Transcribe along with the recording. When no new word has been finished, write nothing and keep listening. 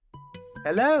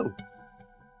Hello,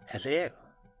 Hello.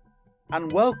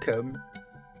 and welcome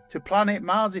to Planet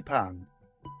Marzipan,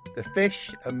 the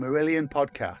Fish and Marillion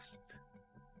podcast.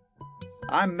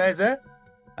 I'm Meza,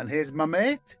 and here's my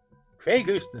mate, Craig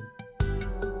Houston.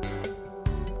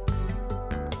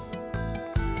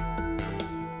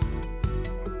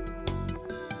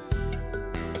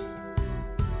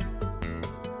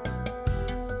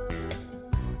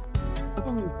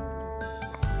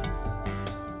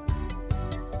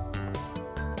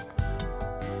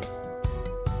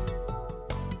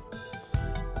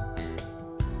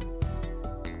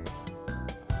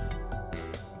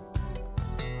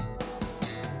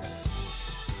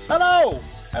 Hello,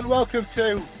 and welcome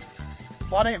to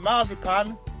Planet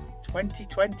Marzipan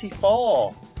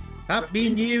 2024. Happy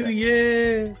New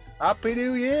Year. Happy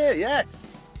New Year,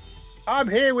 yes. I'm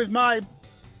here with my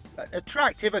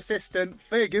attractive assistant,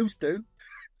 Faye Houston.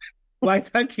 Why,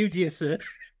 thank you, dear sir.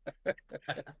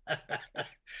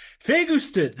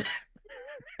 Ferguson.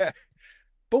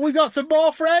 But we've got some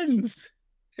more friends.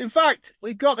 In fact,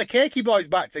 we've got the Cakey Boys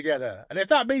back together. And if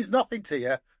that means nothing to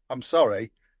you, I'm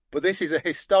sorry, but this is a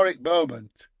historic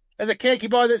moment. There's a Cakey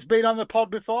Boy that's been on the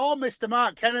pod before, Mr.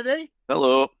 Mark Kennedy.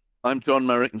 Hello, I'm John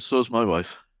Merrick, and so's my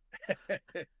wife.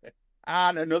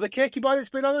 And another Cakey Boy that's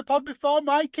been on the pod before,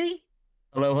 Mikey.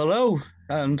 Hello, hello,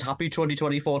 and happy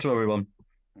 2024 to everyone.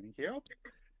 Thank you.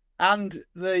 And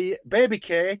the baby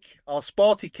cake, or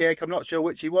sporty cake, I'm not sure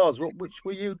which he was. Which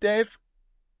were you, Dave?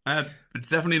 It's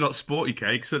definitely not sporty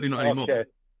cake, certainly not anymore. Okay.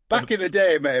 Back in the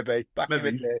day, maybe. Back in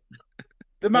Maybe. the day.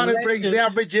 The man who brings the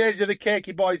average age of the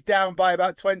Cakey Boys down by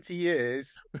about 20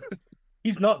 years.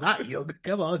 He's not that young.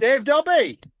 Come on. Dave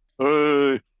Dobby.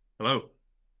 Hey, Hello.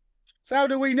 So how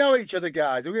do we know each other,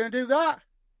 guys? Are we going to do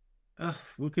that?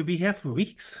 We could be here for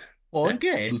weeks. Or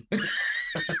again.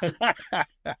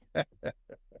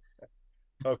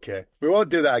 Okay, we won't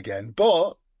do that again.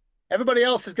 But everybody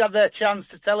else has got their chance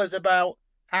to tell us about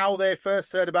how they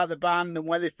first heard about the band and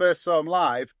when they first saw them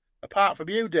live, apart from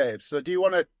you, Dave. So do you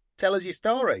want to tell us your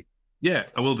story? Yeah,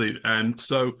 I will do.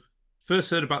 So,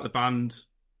 first heard about the band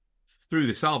through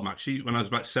this album, actually, when I was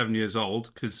about 7 years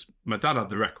old, because my dad had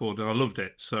the record and I loved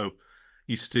it. So,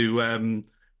 used to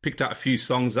picked out a few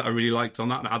songs that I really liked on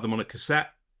that and I had them on a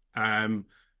cassette. Kind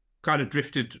of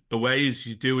drifted away as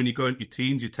you do when you go into your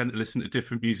teens. You tend to listen to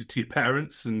different music to your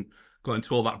parents and got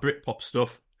into all that Britpop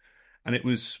stuff. And it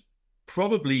was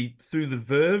probably through the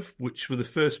Verve, which were the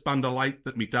first band I liked,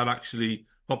 that my dad actually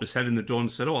popped his head in the door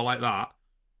and said, "Oh, I like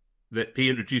that he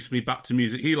introduced me back to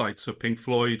music he liked. So Pink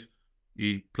Floyd,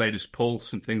 he played his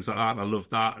Pulse and things like that. And I loved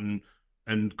that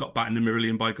and got back into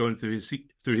Marillion by going through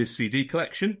his CD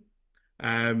collection.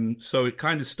 So it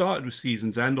kind of started with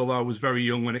Season's End, although I was very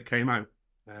young when it came out.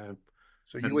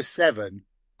 So you were 7.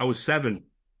 I was 7.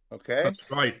 Okay. That's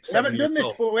right. We haven't 7 done years this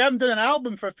old. for, we haven't done an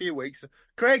album for a few weeks.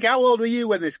 Craig, how old were you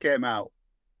when this came out?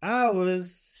 I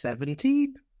was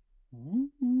 17.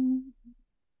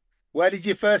 Where did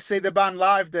you first see the band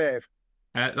live, Dave?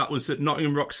 That was at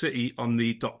Nottingham Rock City on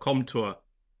the .com tour.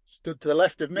 Stood to the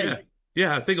left of me.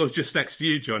 Yeah, I think I was just next to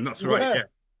you, John. That's right. Yeah. Yeah.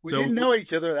 We So- didn't know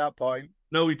each other at that point.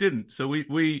 No, we didn't. So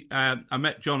I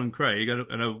met John and Craig.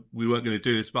 I know we weren't going to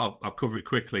do this, but I'll cover it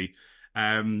quickly.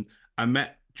 I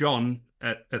met John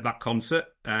at that concert,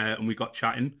 and we got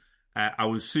chatting. I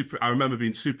remember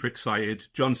being super excited.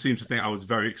 John seems to think I was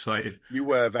very excited. You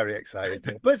were very excited,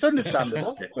 Dave. But it's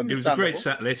understandable. It's It was a great understandable.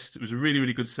 set list. It was a really,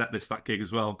 really good set list, that gig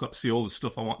as well. Got to see all the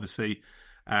stuff I wanted to see.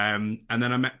 And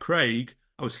then I met Craig.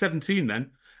 I was 17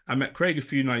 then. I met Craig a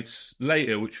few nights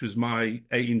later, which was my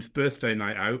 18th birthday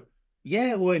night out.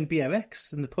 Yeah, we're in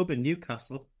BMX in the pub in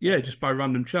Newcastle. Yeah, just by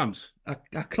random chance. I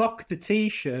clocked the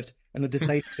T-shirt and I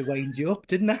decided to wind you up,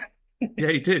 didn't I? Yeah,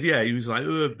 he did. Yeah, he was like,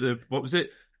 what was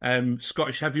it?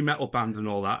 Scottish heavy metal band and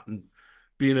all that. And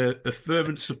being a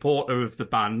fervent supporter of the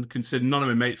band, considering none of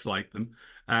my mates liked them,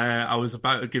 I was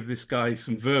about to give this guy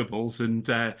some verbals, and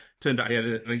turned out he had,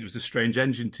 I think it was a Strange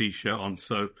Engine T-shirt on.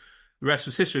 So the rest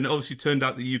was history. And it obviously turned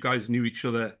out that you guys knew each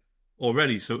other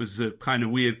already. So it was a kind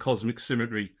of weird cosmic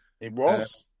symmetry. It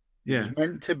was. It Yeah, was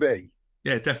meant to be.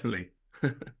 yeah, definitely.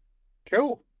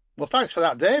 Cool. Well, thanks for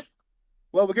that, Dave.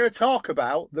 Well, we're going to talk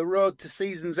about the road to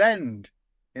Season's End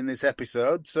in this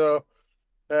episode. So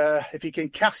if you can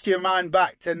cast your mind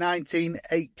back to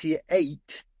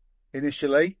 1988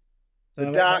 initially,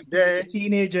 the dark day.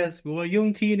 Teenagers. We were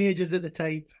young teenagers at the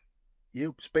time.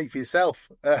 You speak for yourself.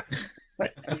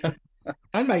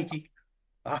 And Mikey.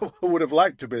 I would have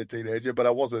liked to be a teenager, but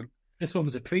I wasn't. This one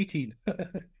was a preteen.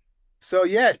 So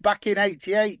yeah, back in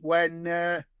 '88 when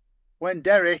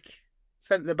Derek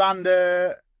sent the band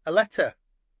a letter.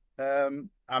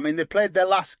 I mean, they played their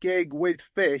last gig with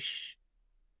Fish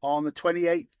on the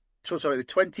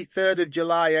 23rd of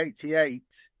July, 88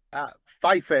 at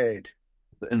Fife Aid.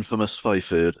 The infamous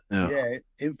Fife Aid. Yeah,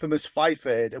 infamous Fife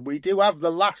Aid. And we do have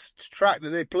the last track that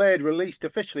they played released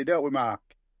officially, don't we, Mark?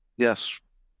 Yes.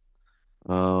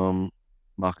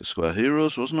 Market Square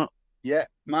Heroes, wasn't it? Yeah,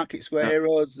 Market Square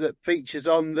Heroes that features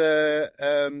on the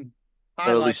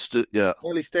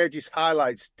Early stages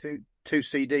highlights two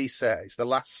CD set. It's the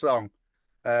last song.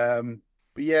 But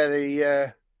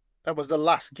yeah, that was the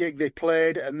last gig they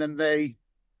played, and then they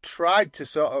tried to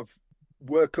sort of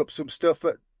work up some stuff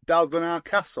at Dalgona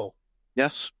Castle.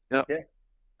 Yes. Yeah.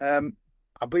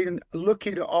 I've been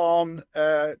looking on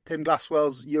Tim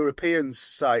Glasswell's European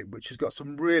site, which has got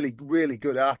some really, really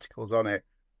good articles on it.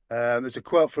 There's a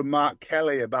quote from Mark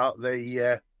Kelly about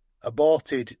the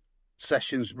aborted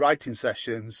writing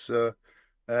sessions. So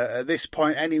at this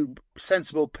point, any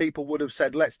sensible people would have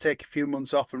said, let's take a few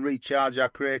months off and recharge our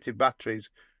creative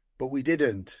batteries. But we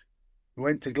didn't. We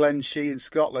went to Glenshee in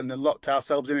Scotland and locked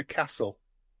ourselves in a castle.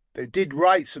 They did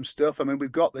write some stuff. I mean,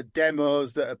 we've got the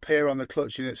demos that appear on the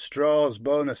Clutching at Straws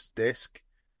bonus disc.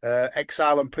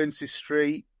 Exile on Princes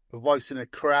Street, A Voice in a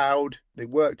Crowd. They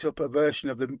worked up a version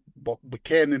of what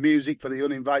became the music for The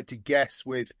Uninvited Guests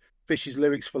with Fish's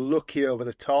lyrics for Lucky over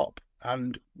the top,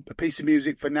 and a piece of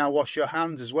music for Now Wash Your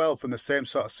Hands as well from the same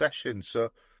sort of session.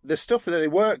 So the stuff that they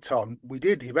worked on, we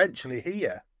did eventually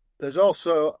hear. There's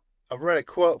also, I've read a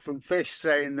quote from Fish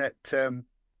saying that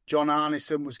John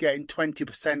Arneson was getting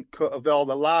 20% cut of all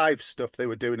the live stuff they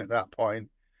were doing at that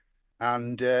point.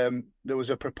 And there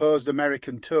was a proposed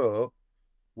American tour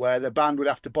where the band would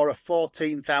have to borrow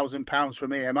 £14,000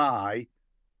 from EMI,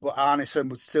 but Arneson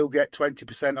would still get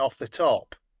 20% off the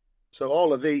top. So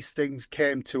all of these things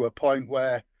came to a point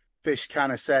where Fish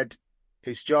kind of said,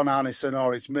 it's John Arneson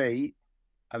or it's me.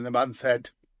 And the man said,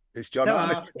 it's John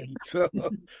Arneson. So,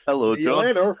 hello, see John. You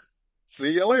later.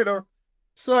 See you later.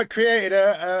 So it created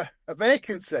a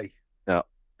vacancy. Yeah.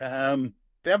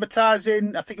 They advertised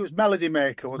in, I think it was Melody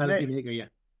Maker, wasn't it? Melody Maker, yeah.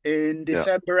 In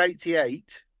December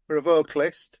 88 for a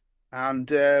vocalist. And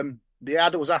the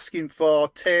ad was asking for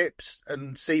tapes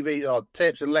and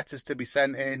tapes and letters to be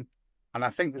sent in. And I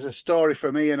think there's a story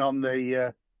from Ian on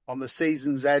the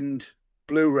Season's End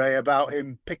Blu-ray about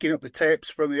him picking up the tapes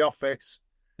from the office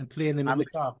and playing them in the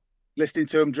car, listening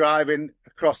to him driving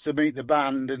across to meet the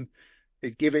band, and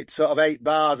he'd give it sort of 8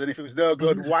 bars, and if it was no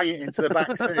good, wang it into the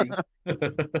back seat.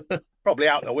 Probably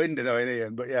out the window, though,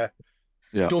 Ian. But yeah.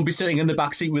 Don't be sitting in the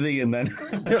back seat with Ian then.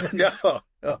 No.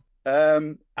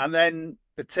 And then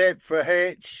the tape for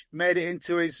H made it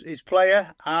into his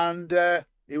player, and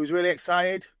he was really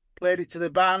excited. Played it to the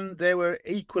band. They were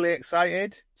equally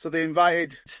excited. So they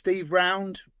invited Steve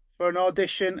Round for an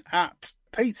audition at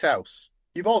Pete's house.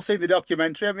 You've all seen the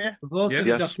documentary, haven't you? We've all seen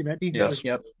the documentary. Yes.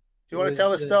 Yep. Do you want to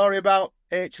tell the story about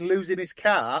H losing his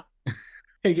car?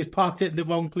 He just parked it in the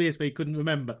wrong place where he couldn't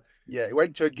remember. Yeah, he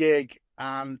went to a gig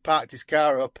and parked his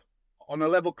car up on a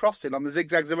level crossing, on the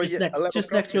zigzags of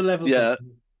just next to a level. Yeah,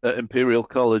 at Imperial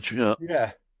College, yeah.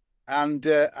 Yeah. And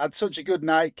had such a good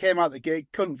night, came out the gig,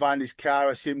 couldn't find his car,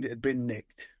 assumed it had been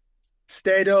nicked.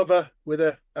 Stayed over with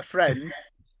a friend.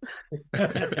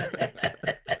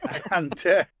 And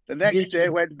the next day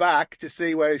went back to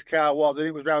see where his car was, and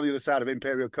it was round the other side of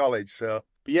Imperial College. So,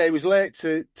 but yeah, he was late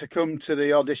to come to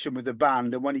the audition with the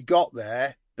band, and when he got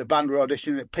there, the band were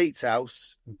auditioning at Pete's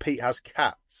house, and Pete has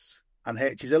cats, and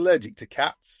H is allergic to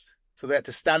cats. So they had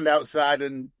to stand outside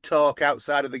and talk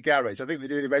outside of the garage. I think they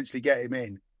did eventually get him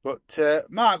in. But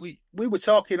Mark, we were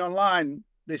talking online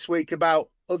this week about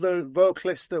other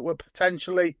vocalists that were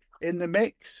potentially in the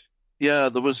mix. Yeah,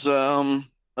 there was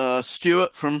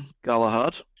Stuart from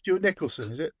Galahad. Stuart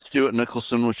Nicholson, is it? Stuart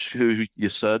Nicholson, who you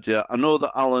said, yeah. I know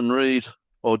that Alan Reid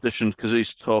auditioned because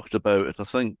he's talked about it. I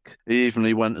think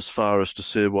he went as far as to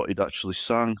say what he'd actually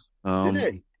sang. Did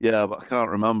he? Yeah, but I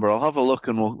can't remember. I'll have a look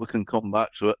and we can come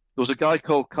back to it. There was a guy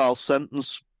called Carl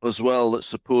Sentence as well that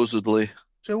supposedly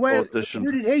auditioned.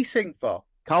 Who did he sing for?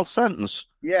 Carl Sentence.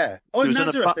 Yeah. Oh, in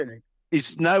Nazareth, isn't he?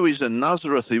 He's in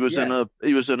Nazareth. He was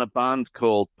in a band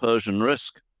called Persian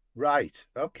Risk. Right.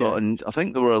 Okay. And I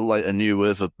think they were like a new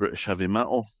wave of British heavy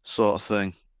metal sort of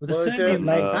thing. Well, the surname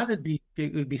like that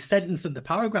would be sentenced in the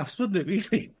paragraphs, wouldn't it?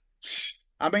 Really.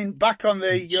 I mean, back on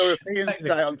the European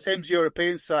site, on Tim's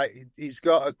European site, he's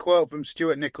got a quote from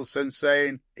Stuart Nicholson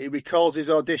saying he recalls his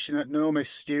audition at Nomis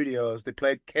Studios. They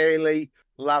played Kaylee,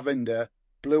 Lavender,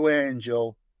 Blue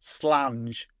Angel,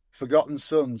 Slange, Forgotten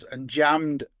Sons, and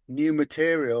jammed new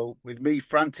material with me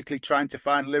frantically trying to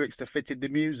find lyrics to fit in the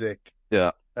music.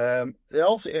 Yeah. It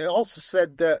also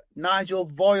said that Nigel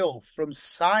Voyle from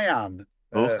Cyan.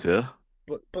 Okay.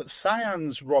 But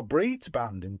Cyan's Rob Reed's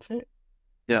band, isn't it?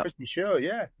 Yeah. Pretty sure,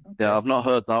 yeah. Okay. Yeah, I've not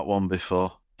heard that one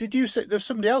before. Did you say there's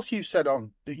somebody else you said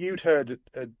on that you'd heard?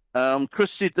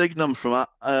 Christy Dignam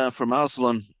from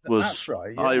Aslan was That's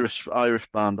right, yeah.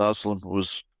 Irish band Aslan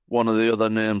was one of the other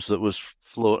names that was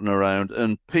floating around.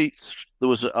 And Pete,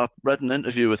 I read an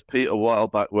interview with Pete a while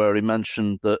back where he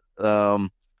mentioned that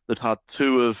they'd had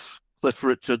two of Cliff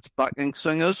Richard's backing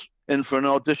singers in for an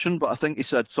audition, but I think he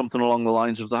said something along the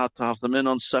lines of they had to have them in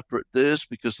on separate days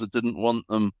because they didn't want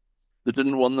them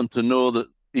to know that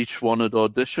each one had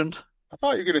auditioned. I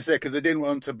thought you were going to say because they didn't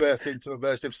want them to burst into a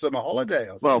burst of summer holiday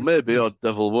or something. Well, maybe Odd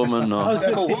Devil Woman. I was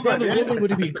Or, going to say, Devil Woman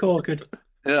would have been corkered.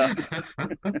 yeah.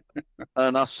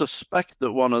 And I suspect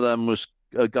that one of them was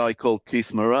a guy called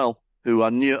Keith Morrell, who I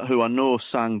know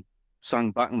sang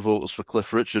backing vocals for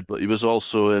Cliff Richard, but he was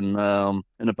also in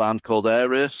a band called Air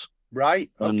Race. Right.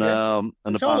 Okay. And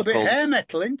it's all a bit hair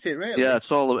metal, isn't it? Really?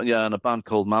 Yeah, and a band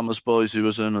called Mama's Boys he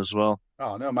was in as well.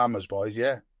 Oh no, Mama's Boys,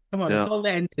 yeah. Come on, Yeah. it's all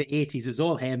the end of the 80s. It was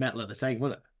all hair metal at the time,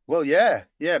 wasn't it? Well, yeah.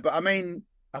 But I mean,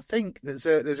 I think there's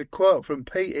a quote from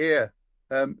Pete here.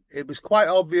 It was quite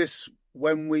obvious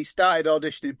when we started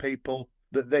auditioning people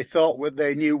that they thought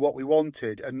they knew what we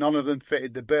wanted, and none of them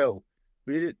fitted the bill.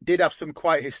 We did have some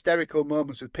quite hysterical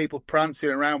moments with people prancing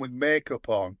around with makeup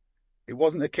on. It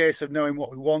wasn't a case of knowing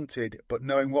what we wanted, but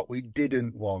knowing what we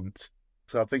didn't want.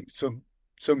 So I think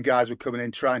some guys were coming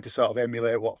in trying to sort of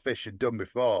emulate what Fish had done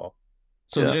before.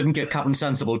 So they didn't get Captain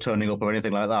Sensible turning up or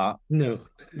anything like that? No.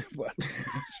 Well,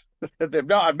 they've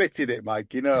not admitted it,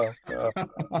 Mike, you know.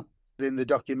 In the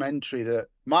documentary that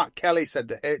Mark Kelly said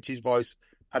that H's voice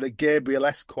had a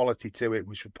Gabriel-esque quality to it,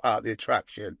 which was part of the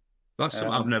attraction. That's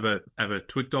something I've never ever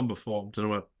twigged on before. Don't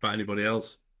know about anybody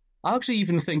else. I actually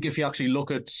even think if you actually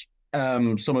look at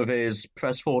some of his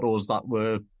press photos that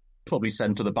were probably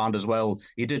sent to the band as well,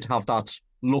 he did have that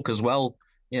look as well,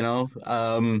 you know.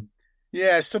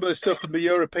 Yeah, some of the stuff from the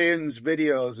Europeans'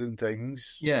 videos and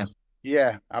things.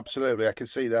 Yeah, absolutely. I can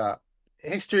see that.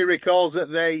 History recalls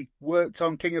that they worked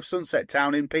on King of Sunset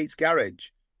Town in Pete's garage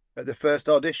at the first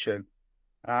audition.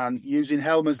 And using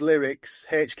Helmer's lyrics,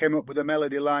 H came up with a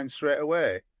melody line straight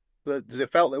away. They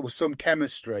felt there was some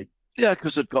chemistry. Yeah,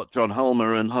 because they'd got John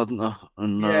Helmer in, hadn't they?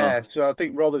 And, yeah, so I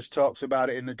think Rothers talks about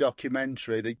it in the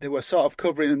documentary. They were sort of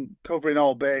covering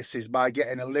all bases by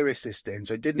getting a lyricist in.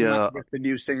 So it didn't matter if the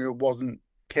new singer wasn't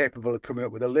capable of coming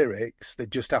up with the lyrics. They'd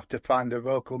just have to find the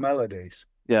vocal melodies.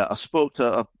 Yeah, I spoke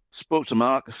to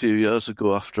Mark a few years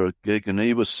ago after a gig, and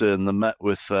he was saying they met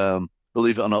with,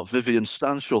 believe it or not, Vivian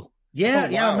Stanshall. Yeah,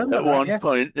 wow. I remember at that, one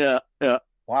point. Yeah.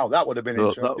 Wow, that would have been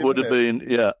interesting. That would have been,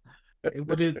 yeah. It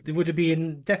would have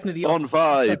been definitely on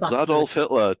vibes. Adolf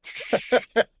Hitler.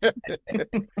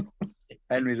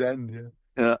 Henry's End.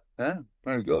 Yeah.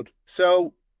 Very good.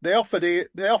 So they offered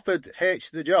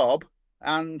H the job,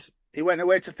 and he went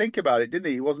away to think about it, didn't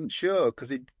he? He wasn't sure because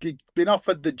he'd been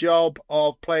offered the job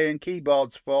of playing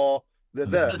keyboards for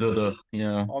the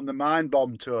on the Mind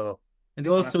Bomb tour. And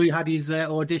also he had his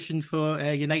audition for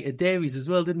United Dairies as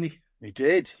well, didn't he? He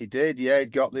did. Yeah,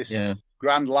 he'd got this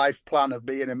grand life plan of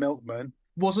being a milkman.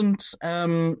 Wasn't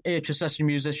H a session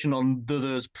musician on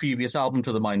the previous album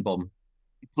to the Mind Bomb?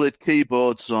 He played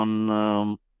keyboards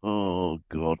on oh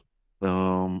god.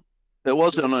 It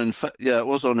was on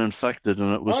Infected,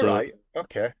 and it was all right.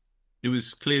 Okay. It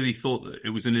was clearly thought that it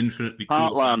was an infinitely cool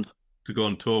Heartland to go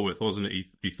on tour with, wasn't it?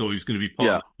 He thought he was going to be part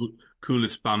of the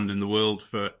coolest band in the world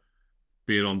for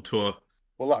being on tour.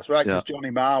 Well, that's right, because Johnny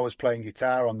Marr was playing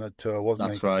guitar on the tour, wasn't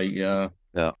he? That's right, yeah.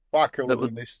 Far cooler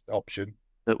than this option.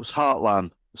 It was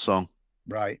Heartland, the song.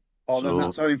 Right. Oh, then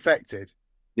that's on Infected.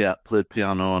 Yeah, played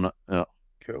piano on it. Yeah.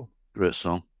 Cool. Great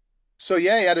song. So, he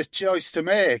had a choice to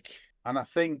make, and I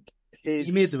think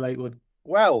he made the right one.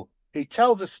 Well, he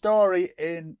tells a story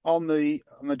on the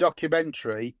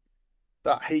documentary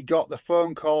that he got the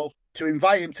phone call to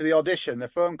invite him to the audition, the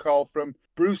phone call from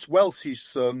Bruce Welch's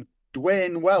son,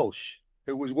 Dwayne Welch,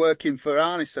 who was working for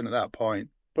Arneson at that point.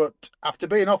 But after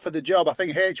being offered the job, I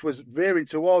think H was veering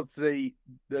towards the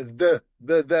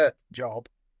job,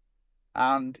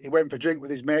 and he went for a drink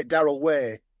with his mate Daryl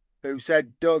Way, who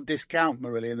said, "Don't discount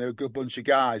Marillion, they're a good bunch of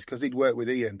guys," because he'd worked with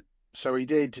Ian. So he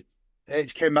did.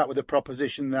 H came back with a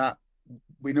proposition that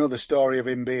we know the story of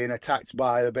him being attacked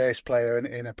by the bass player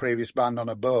in a previous band on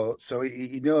a boat. So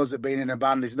he knows that being in a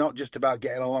band is not just about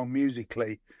getting along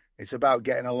musically. It's about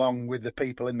getting along with the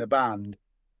people in the band.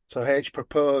 So H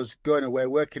proposed going away,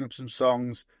 working up some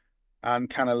songs, and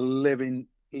kind of living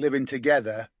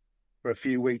together for a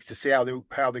few weeks to see how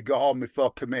they got on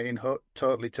before committing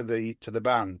totally to the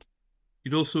band.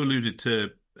 You'd also alluded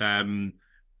to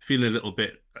feeling a little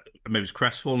bit, maybe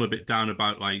crestfallen, a bit down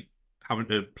about like having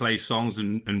to play songs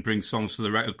and bring songs to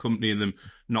the record company and then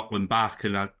knock them back.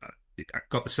 And I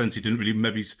got the sense he didn't really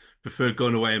maybe prefer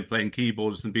going away and playing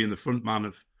keyboards than being the front man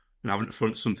and having to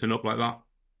front something up like that.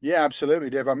 Yeah,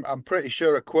 absolutely, Dave. I'm pretty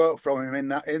sure a quote from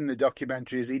him in the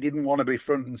documentary is he didn't want to be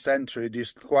front and centre. He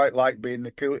just quite liked being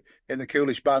in the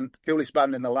coolest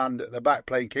band in the land at the back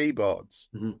playing keyboards.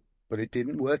 Mm-hmm. But it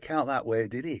didn't work out that way,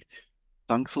 did it?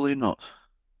 Thankfully not.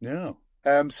 No.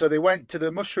 So they went to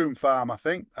the Mushroom Farm, I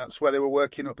think. That's where they were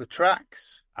working up the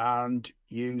tracks and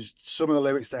used some of the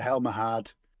lyrics that Helmer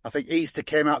had. I think Easter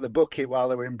came out the bucket while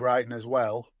they were in Brighton as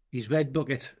well. His red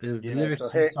bucket of lyrics so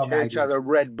and song H had ideas. a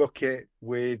red bucket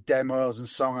with demos and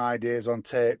song ideas on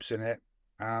tapes in it.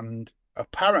 And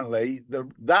apparently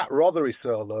that Rothery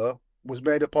solo was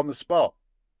made up on the spot.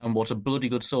 And what a bloody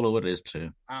good solo it is too.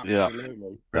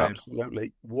 Absolutely. Yeah.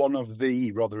 Absolutely. One of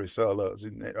the Rothery solos,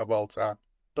 isn't it, of all time.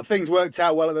 But things worked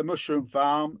out well at the Mushroom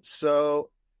Farm. So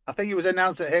I think it was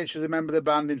announced that H was a member of the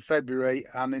band in February.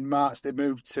 And in March, they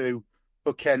moved to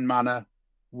Hook End Manor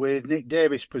with Nick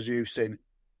Davis producing.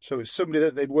 So it's somebody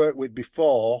that they'd worked with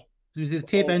before. He was the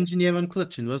tape engineer on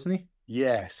Clutching, wasn't he?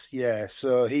 Yes, yeah.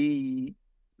 So they'd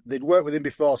worked with him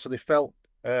before, so they felt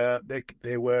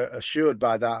they were assured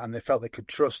by that, and they felt they could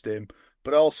trust him.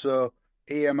 But also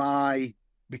EMI,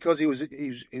 because he was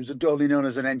only known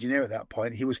as an engineer at that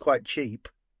point, he was quite cheap,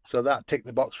 so that ticked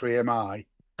the box for EMI.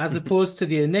 As opposed to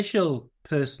the initial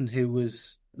person who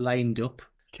was lined up.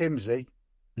 Kimsey.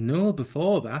 No,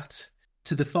 before that,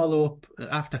 to the follow-up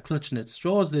after Clutching at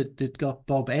Straws, they'd got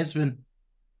Bob Ezrin,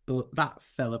 but that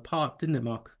fell apart, didn't it,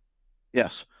 Mark?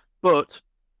 Yes, but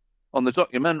on the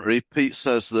documentary, Pete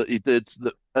says that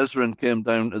Ezrin came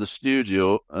down to the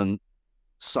studio and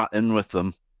sat in with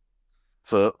them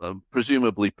for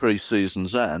presumably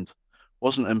pre-season's end,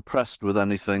 wasn't impressed with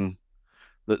anything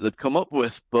that they'd come up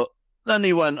with, but then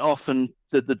he went off and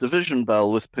did the Division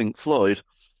Bell with Pink Floyd.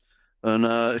 And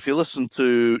if you listen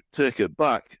to Take It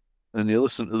Back and you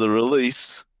listen to the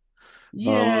release,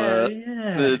 Yeah.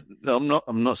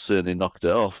 I'm not saying he knocked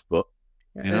it off, but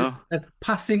you know, there's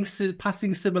passing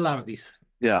similarities.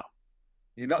 yeah.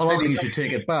 You're not I saying think he you should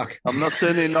take it back. I'm not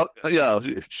saying he knocked. Yeah,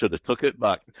 he should have took it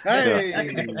back. Hey!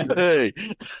 Yeah. Hey.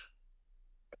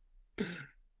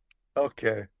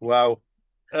 Okay, wow.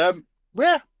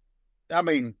 Yeah, I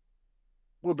mean,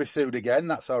 we'll be sued again.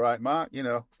 That's all right, Mark. You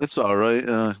know, It's all right.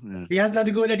 Yeah. He hasn't had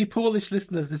to go with any Polish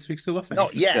listeners this week, so often.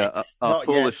 not yet. Yeah, our not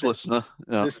Polish yet. listener.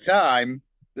 Yeah, There's time.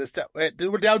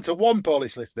 We're down to one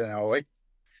Polish listener now, are we?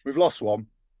 We've lost one.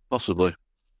 possibly.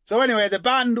 So anyway, the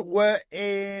band were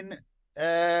in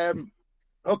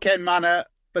Hook End Manor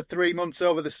for 3 months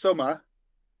over the summer,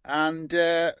 and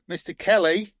Mr.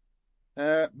 Kelly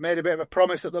made a bit of a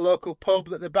promise at the local pub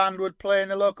that the band would play in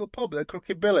the local pub, the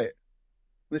Crooked Billet.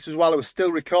 This was while I was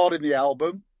still recording the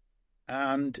album,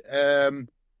 and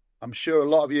I'm sure a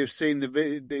lot of you have seen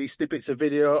the snippets of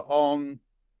video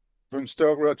from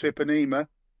Stoke Road to Ipanema,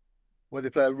 where they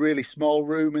play a really small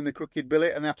room in the Crooked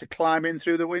Billet and they have to climb in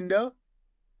through the window.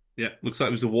 Yeah, looks like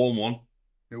it was a warm one.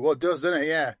 It does, doesn't it?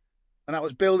 Yeah. And that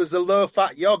was billed as the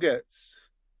low-fat yogurts.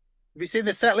 Have you seen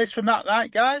the set list from that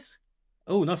night, guys?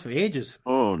 Oh, not for ages.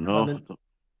 Oh no.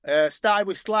 Started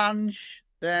with Slange,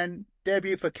 then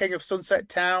debut for King of Sunset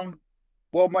Town,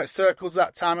 Warm Wet Circles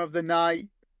that time of the night,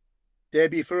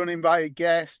 debut for Uninvited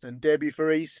Guest, and debut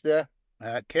for Easter.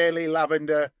 Kaylee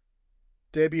Lavender,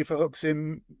 debut for Hooks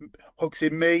in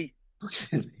Me,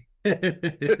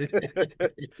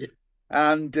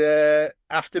 and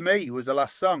After Me was the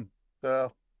last song.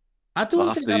 So I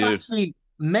don't think After I've you. actually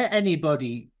met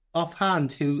anybody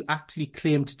offhand who actually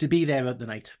claimed to be there at the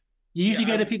night. You usually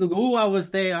get people go, "Oh, I was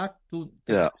there." I don't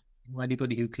Yeah. know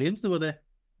anybody who claims they were there.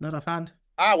 Not offhand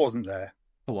I wasn't there.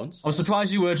 for once. I'm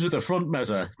surprised you weren't to the front,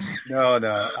 Mezza. No,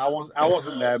 I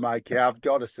wasn't there, Mikey. I've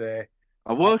got to say.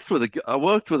 I worked with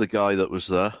a guy that was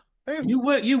there. You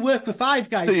work for Five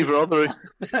Guys. Steve Rothery.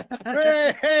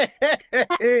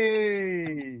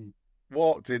 Hey!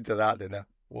 Walked into that, didn't I?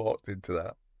 Walked into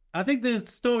that. I think the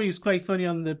story was quite funny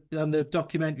on the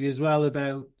documentary as well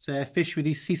about Fish with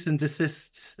his cease and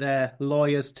desist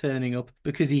lawyers turning up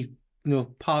because he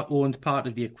owned part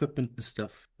of the equipment and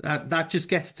stuff. That just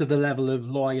gets to the level of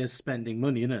lawyers spending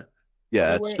money, isn't it?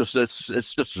 Yeah, Oh, it's just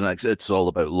it's all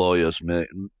about lawyers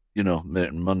making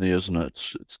money, isn't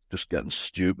it? It's just getting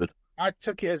stupid. I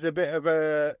took it as a bit of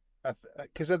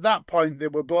because at that point they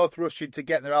were both rushing to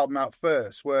get their album out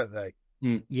first, weren't they?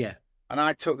 Yeah. And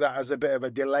I took that as a bit of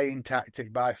a delaying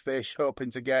tactic by Fish,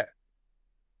 hoping to get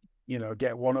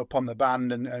one up on the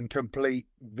band and complete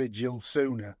Vigil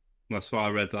sooner. That's why I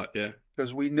read that, yeah.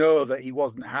 Because we know that he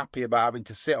wasn't happy about having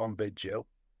to sit on Vigil.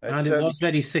 And it was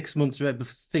ready 6 months, I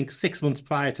think 6 months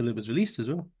prior till it was released as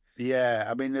well. Yeah,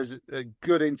 I mean, there's a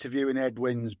good interview in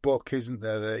Edwin's book, isn't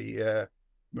there? The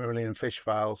Marillion Fish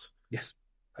Files. Yes.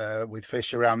 With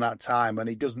Fish around that time, and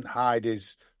he doesn't hide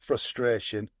his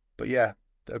frustration. But yeah,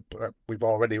 we've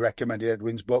already recommended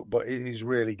Edwin's book, but it is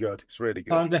really good. It's really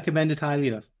good. Can't recommend it highly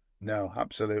enough. No,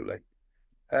 absolutely.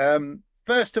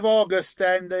 1st of August,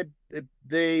 then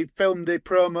they filmed the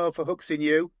promo for Hooks in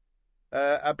You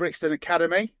at Brixton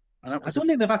Academy. And I don't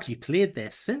think they've actually played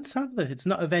there since, have they? It's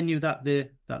not a venue that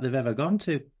they've ever gone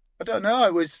to. I don't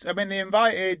know. They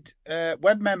invited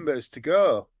web members to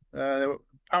go. There were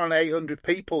apparently 800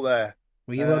 people there.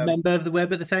 Were you a member of the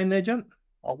web at the time there, John?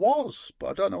 I was, but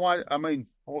I don't know why. I mean,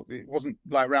 it wasn't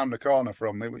like round the corner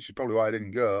from me, which is probably why I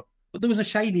didn't go. But there was a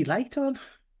shiny light on.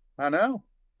 I know.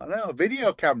 A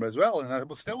video camera as well, and I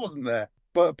still wasn't there.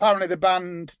 But apparently the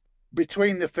band,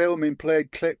 between the filming,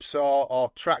 played clips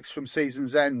or tracks from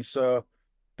Season's End so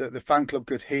that the fan club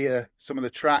could hear some of the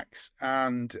tracks,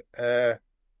 and they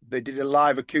did a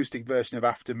live acoustic version of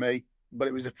After Me, but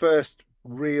it was the first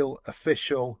real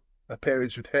official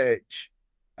appearance with H.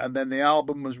 And then the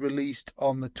album was released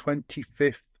on the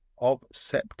 25th of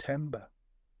September.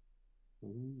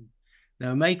 Ooh.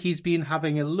 Now, Mikey's been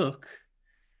having a look,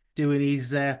 doing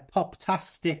his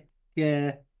pop-tastic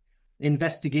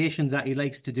investigations that he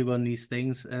likes to do on these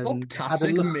things.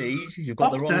 Pop-tastic me? You've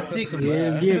got the wrong person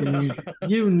there.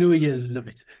 You know you love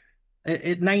it.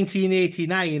 In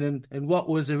 1989, and what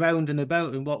was around and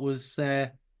about, and what was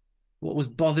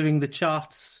bothering the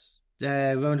charts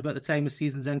around about the time of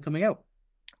Season's End coming out.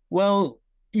 Well,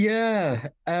 yeah,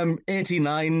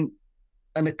 89,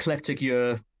 an eclectic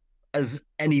year as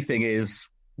anything is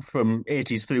from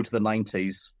 80s through to the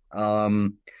 90s.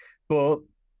 But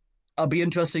it'll be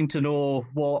interesting to know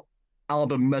what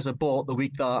album Meza bought the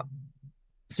week that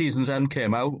Season's End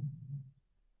came out.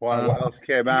 Wow, what else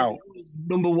came out?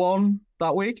 Number 1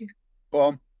 that week.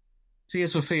 Boom.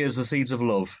 Tears for Fears, The Seeds of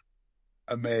Love.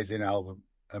 Amazing album.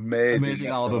 Amazing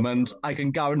album, and I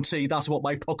can guarantee that's what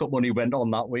my pocket money went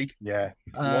on that week. Yeah,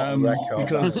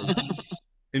 because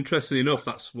interestingly enough,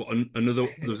 that's what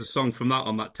there was a song from that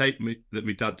on that tape that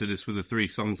my dad did us with the 3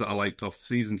 songs that I liked off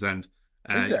Season's End.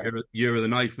 Year of the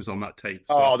Knife was on that tape.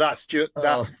 So. Oh, that's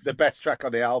the best track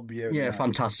on the album. Yeah,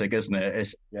 fantastic, isn't it?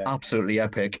 It's absolutely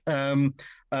epic.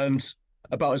 And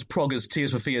about as prog as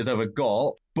Tears for Fears ever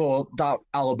got, but that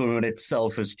album in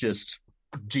itself is just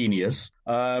genius.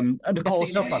 And of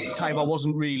course, at the time, I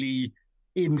wasn't really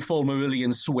in full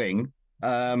Marillion swing.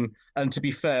 And to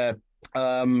be fair,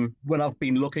 when I've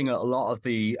been looking at a lot of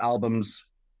the albums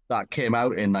that came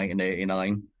out in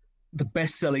 1989, the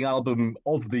best-selling album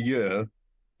of the year,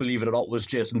 believe it or not, was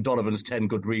Jason Donovan's 10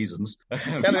 Good Reasons.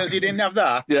 Tell us you didn't have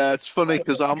that. Yeah, it's funny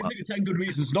because I think 10 Good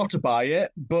Reasons not to buy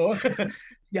it, but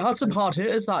you had some hard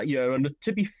hitters that year. And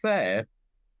to be fair,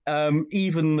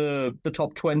 even the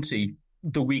top 20,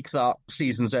 the week that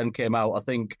Season's End came out, I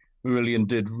think Marillion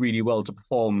did really well to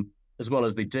perform as well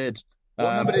as they did.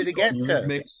 What number did it get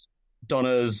to?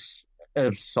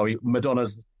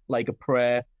 Madonna's Like a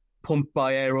Prayer, Pumped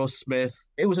by Aerosmith.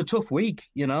 It was a tough week,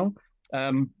 you know.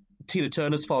 Tina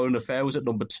Turner's Foreign Affair was at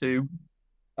number 2.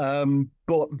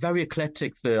 But very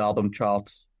eclectic, the album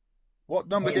charts. What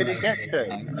number did it get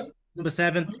to? Number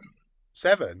 7.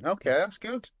 7? Okay, that's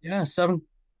good. Yeah, 7.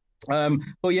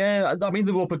 But yeah, I mean,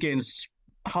 they were up against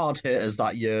hard hitters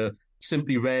that year.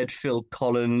 Simply Red, Phil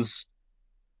Collins.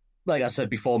 Like I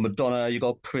said before, Madonna, you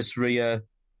got Chris Rea,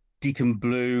 Deacon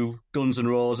Blue, Guns N'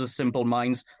 Roses, Simple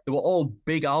Minds. They were all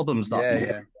big albums that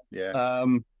year. Yeah.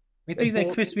 Things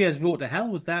like Chris Rea's Road to Hell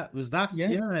was that?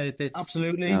 Yeah, it's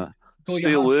absolutely. Yeah.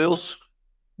 Steel Wheels.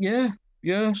 Yeah.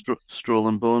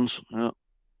 Strolling Bones.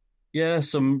 Yeah,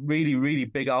 some really, really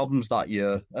big albums that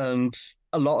year, and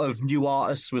a lot of new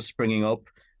artists were springing up.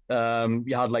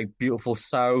 You had like Beautiful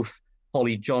South,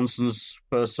 Holly Johnson's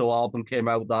first solo album came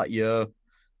out that year.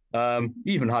 You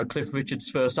even had Cliff Richard's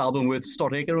first album with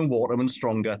Stodacre and Waterman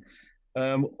Stronger.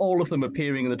 All of them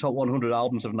appearing in the top 100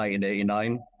 albums of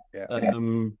 1989. Yeah.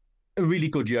 A really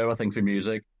good year, I think, for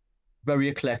music. Very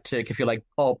eclectic. If you like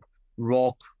pop,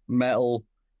 rock, metal,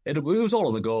 it was all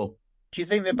on the go. Do you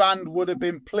think the band would have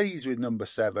been pleased with number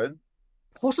 7?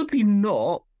 Possibly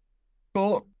not,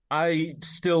 but I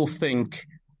still think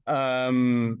a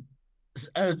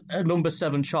number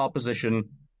 7 chart position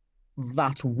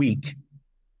that week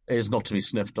is not to be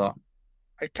sniffed at.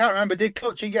 I can't remember. Did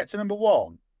Clutchy get to number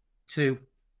 1? 2.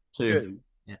 2.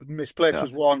 Yeah. Misplaced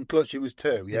was 1, Clutchy was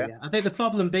 2, yeah? I think the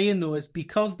problem being, though, is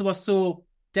because they were so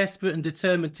desperate and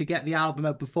determined to get the album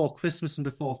out before Christmas and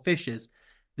before Fishers,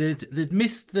 they'd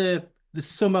missed the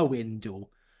summer window,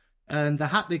 and they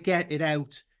had to get it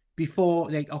out before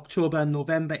like October and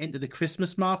November into the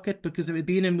Christmas market, because it had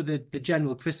been in with the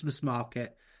general Christmas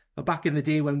market. But back in the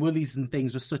day when Woolies and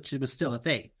things was still a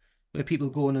thing, where people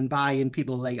going and buying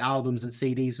people like albums and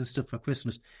CDs and stuff for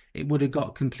Christmas, it would have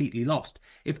got completely lost.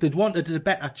 If they'd wanted a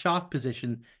better chart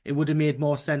position, it would have made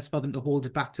more sense for them to hold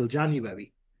it back till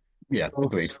January. Yeah,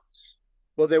 agreed.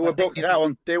 Well, they were booked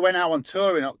out they went out on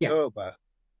tour in October.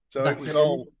 So it was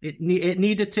all... It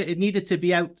needed to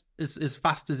be out as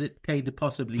fast as it kind of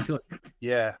possibly could.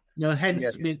 Yeah. Hence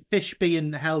I mean, Fish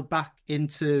being held back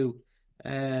into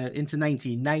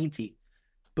 1990.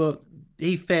 But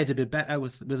he fared a bit better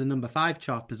with a number 5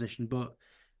 chart position. But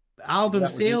album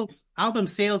sales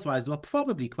wise, they were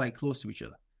probably quite close to each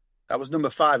other. That was number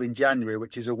 5 in January,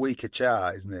 which is a weaker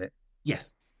chart, isn't it?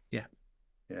 Yes. Yeah.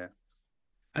 Yeah.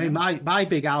 I mean, my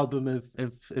big album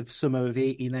of summer of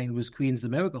 '89 was Queen's The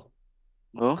Miracle.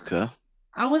 Okay.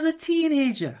 I was a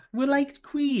teenager. We liked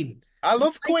Queen. I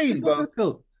love Queen, but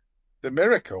The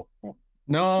Miracle.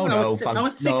 No, I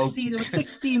was 16. I was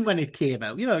 16 when it came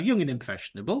out. Young and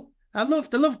impressionable. I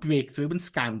loved Breakthrough and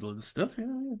Scandal and stuff.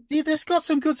 Yeah, there's got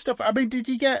some good stuff. I mean, did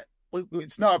you get...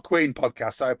 It's not a Queen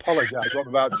podcast, so I apologise what I'm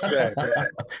about to say. But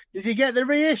did you get the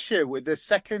reissue with the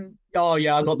second... Oh,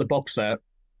 yeah, I got the box set.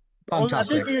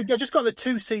 Fantastic. I just got the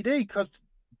 2 CD because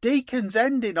Deacon's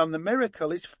ending on The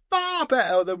Miracle is far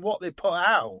better than what they put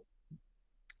out.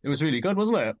 It was really good,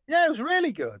 wasn't it? Yeah, it was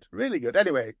really good. Really good.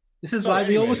 Anyway... This is why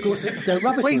we always go to the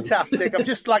rabbit holes. Queentastic. I've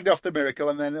just slagged off The Miracle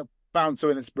and then found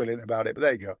something that's brilliant about it. But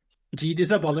there you go. Genius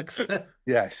of bollocks.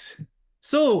 Yes.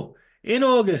 So, in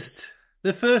August,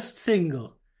 the first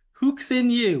single, Hooks in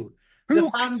You. The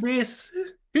fan base...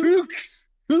 Hooks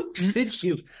in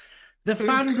You. The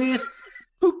fan base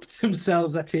pooped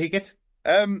themselves, I take it.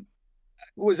 It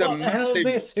was what the hell is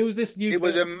this? Who's this new It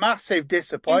was a massive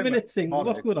disappointment. 2 minutes single.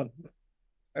 What's going on?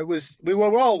 We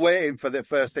were all waiting for the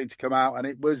first thing to come out, and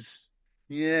it was,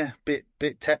 bit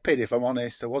tepid, if I'm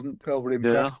honest. I wasn't over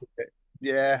impressed with it.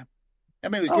 Yeah. I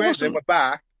mean, it was great they were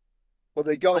back, but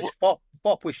they got this pop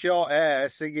with short hair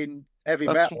singing heavy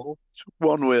metal.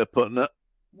 One way of putting it.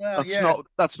 Well,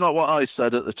 that's not what I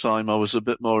said at the time. I was a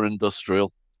bit more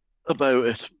industrial about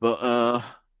it, but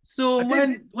so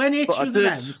when H was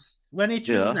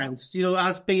announced,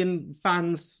 as being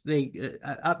fans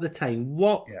at the time,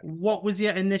 what was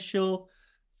your initial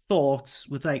thoughts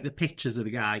with like the pictures of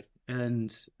the guy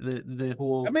and the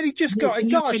whole? I mean, he got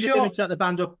a short image that the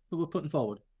band were putting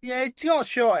forward. Yeah, he got a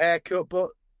short haircut, but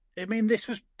I mean, this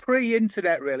was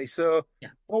pre-internet really. So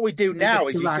what we do now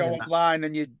is you go online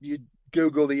and you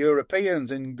Google the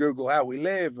Europeans and Google how we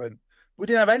live, and we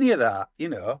didn't have any of that.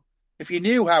 If you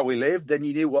knew how we lived, then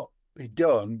you knew what he'd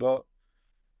done, but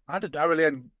I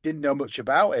really didn't know much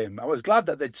about him. I was glad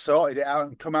that they'd sorted it out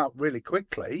and come out really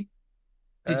quickly.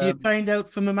 Did you find out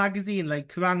from a magazine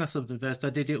like Kerrang or something first,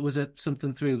 or was it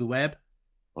something through the web?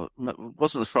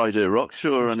 Wasn't the Friday Rock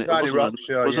Show? Friday Rock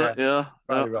Show, was it? Yeah.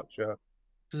 Friday Rock Show.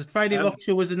 Because the Friday Rock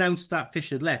Show was announced that Fish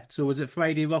had left, so was it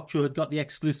Friday Rock Show had got the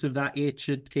exclusive that H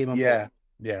had came on? Yeah,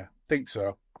 I think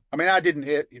so. I mean, I didn't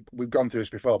hear, we've gone through this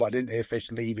before, but I didn't hear Fish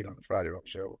leaving on the Friday Rock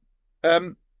Show.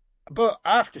 But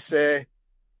I have to say,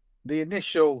 the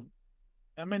initial,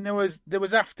 I mean, there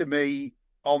was After Me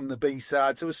on the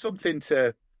B-side, so it was something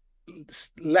to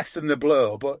lessen the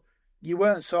blow, but you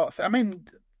weren't I mean,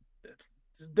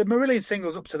 the Marillion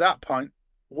singles up to that point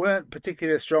weren't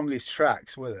particularly the strongest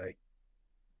tracks, were they?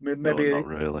 Maybe not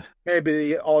really. Maybe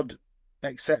the odd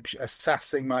exception,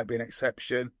 Assassin might be an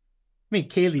exception. I mean,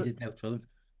 Kaylee did help for them.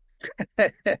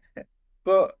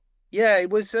 But yeah, it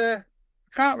was. I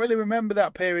can't really remember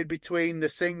that period between the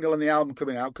single and the album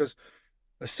coming out, because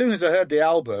as soon as I heard the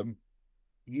album,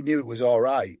 you knew it was all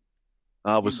right.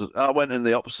 I went in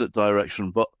the opposite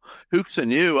direction, but Hooks in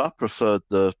You, I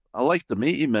liked the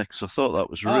Meaty Mix. I thought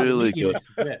that was really good.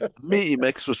 Meaty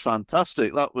Mix was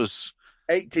fantastic. That was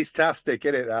 80s-tastic,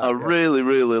 isn't it? I really,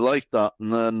 really liked that.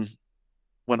 And then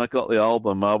when I got the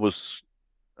album, I was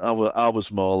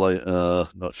more like,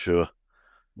 not sure.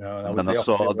 No, and then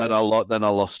I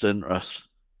lost interest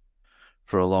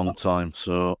for a long time.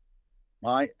 So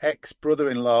my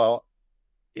ex-brother-in-law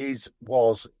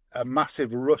was a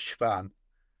massive Rush fan,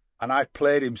 and I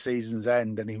played him Season's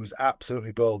End, and he was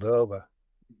absolutely bowled over.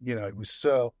 It was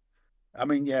so. I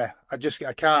mean, yeah, I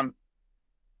can't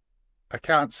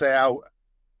say how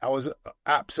I was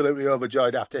absolutely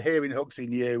overjoyed after hearing Hooks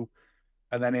in You,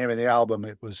 and then hearing the album.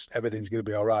 It was Everything's Going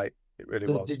to Be All Right. It really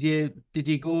was. Did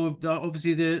you go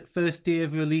obviously the first day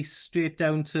of release straight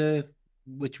down to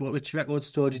which record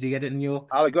store did you get it in York?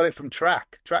 I got it from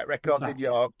Track Records in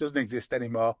York. Doesn't exist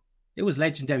anymore. It was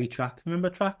legendary Track.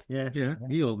 Remember Track? Yeah.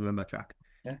 You all remember Track.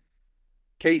 Yeah.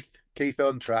 Keith, Keith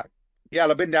owned Track. Yeah,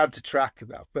 I've been down to Track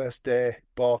that first day,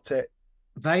 bought it.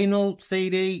 Vinyl,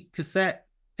 CD, cassette,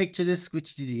 picture disc,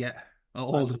 which did you get?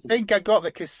 I think I got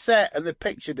the cassette and the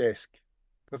picture disc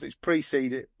because it's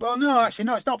pre-CD. Well, no, actually,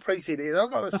 no, it's not pre-CD. I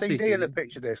got the CD pre-CD. and the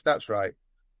picture disc. That's right.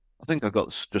 I think I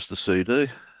got just the CD.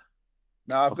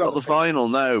 No, I've got the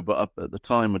vinyl now, but at the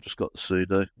time I just got the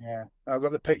CD. Yeah, I've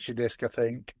got the picture disc, I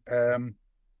think,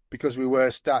 because we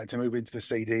were starting to move into the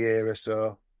CD era,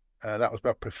 so that was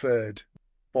my preferred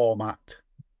format.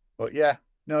 But yeah,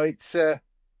 no, it's. I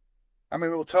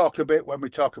mean, we'll talk a bit when we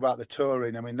talk about the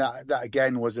touring. I mean, that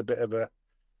again was a bit of a,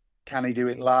 can he do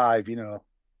it live? You know.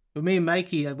 For me and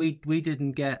Mikey, we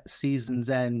didn't get Season's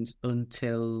End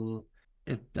until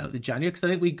the January, because I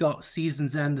think we got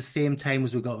Season's End the same time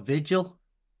as we got Vigil,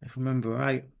 if I remember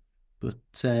right. But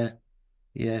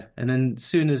yeah, and then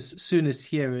soon as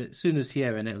hearing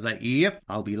it was like, yep,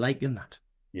 I'll be liking that.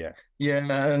 Yeah,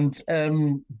 and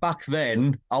back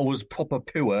then I was proper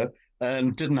poor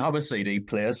and didn't have a CD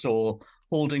player, so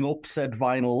holding up said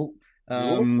vinyl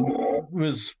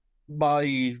was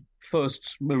my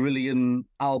first Marillion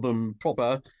album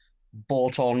proper,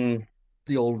 bought on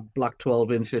the old black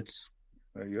 12-inch. It's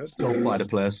very good. still quite a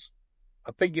place.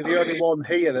 I think you're the only one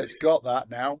here that's got that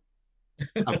now.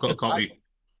 I've got a copy.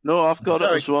 No, I've got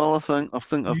it as well. I think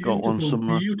I've got one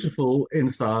somewhere. Beautiful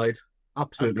inside,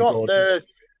 absolutely I've got gorgeous. the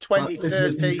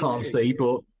 2013 you can't see,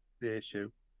 but the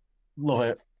issue. Love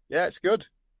it. Yeah, it's good.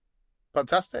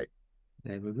 Fantastic.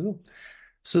 There we go.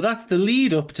 So that's the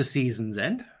lead up to Season's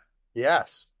End.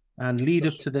 Yes. And lead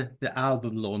up to the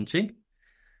album launching.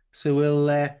 So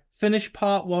we'll finish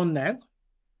part one now,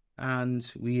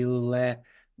 and we'll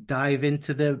dive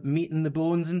into the meat and the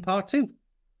bones in part two.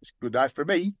 It's good night for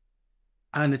me.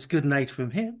 And it's good night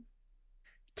from him.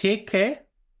 Take care.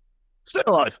 Stay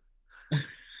alive.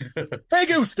 Hey,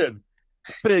 Houston.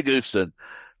 Big Houston.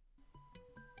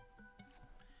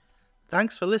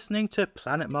 Thanks for listening to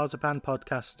Planet Marzipan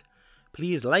Podcast.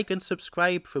 Please like and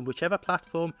subscribe from whichever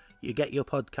platform you get your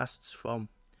podcasts from.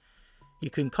 You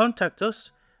can contact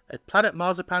us at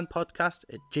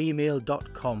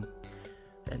planetmarzipanpodcast@gmail.com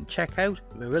and check out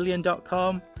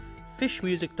Marillion.com,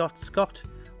 fishmusic.scot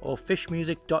or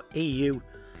fishmusic.eu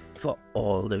for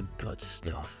all the good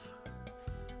stuff.